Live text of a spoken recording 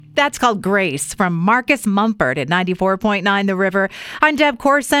That's called Grace from Marcus Mumford at 94.9 The River. I'm Deb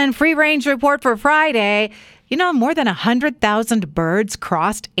Corson. Free Range Report for Friday. You know, more than 100,000 birds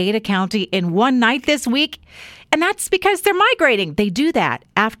crossed Ada County in one night this week. And that's because they're migrating. They do that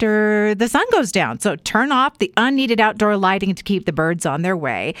after the sun goes down. So turn off the unneeded outdoor lighting to keep the birds on their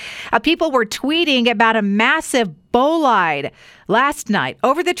way. People were tweeting about a massive bolide last night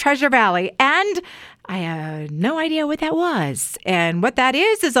over the Treasure Valley. And I had no idea what that was. And what that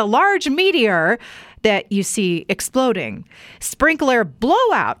is a large meteor that you see exploding. Sprinkler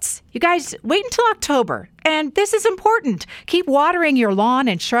blowouts. You guys, wait until October. And this is important. Keep watering your lawn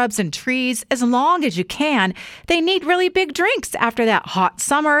and shrubs and trees as long as you can. They need really big drinks after that hot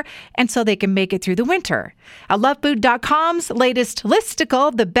summer, and so they can make it through the winter. LoveFood.com's latest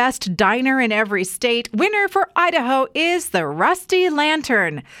listicle, the best diner in every state. Winner for Idaho is the Rusty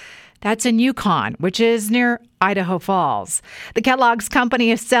Lantern. That's in Yukon, which is near Idaho Falls. The Kellogg's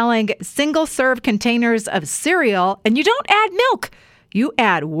company is selling single-serve containers of cereal, and you don't add milk. You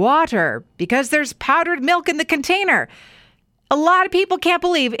add water because there's powdered milk in the container. A lot of people can't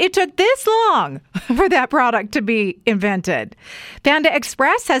believe it took this long for that product to be invented. Panda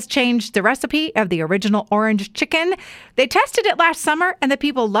Express has changed the recipe of the original orange chicken. They tested it last summer, and the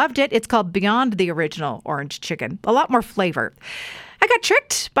people loved it. It's called Beyond the Original Orange Chicken. A lot more flavor. I got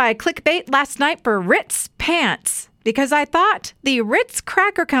tricked by clickbait last night for Ritz pants because I thought the Ritz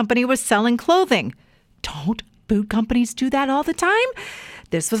Cracker Company was selling clothing. Don't food companies do that all the time?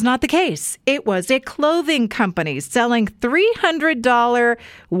 This was not the case. It was a clothing company selling $300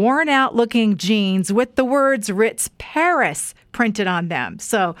 worn-out-looking jeans with the words Ritz Paris printed on them.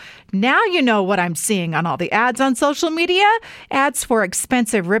 So now you know what I'm seeing on all the ads on social media. Ads for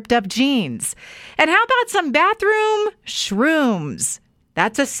expensive ripped-up jeans. And how about some bathroom shrooms?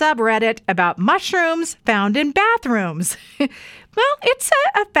 That's a subreddit about mushrooms found in bathrooms. Well, it's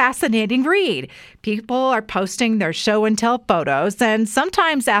a fascinating read. People are posting their show and tell photos and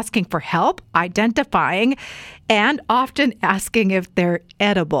sometimes asking for help identifying and often asking if they're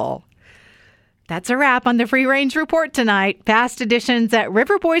edible. That's a wrap on the Free Range Report tonight. Past editions at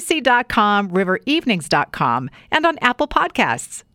riverboise.com, riverevenings.com, and on Apple Podcasts.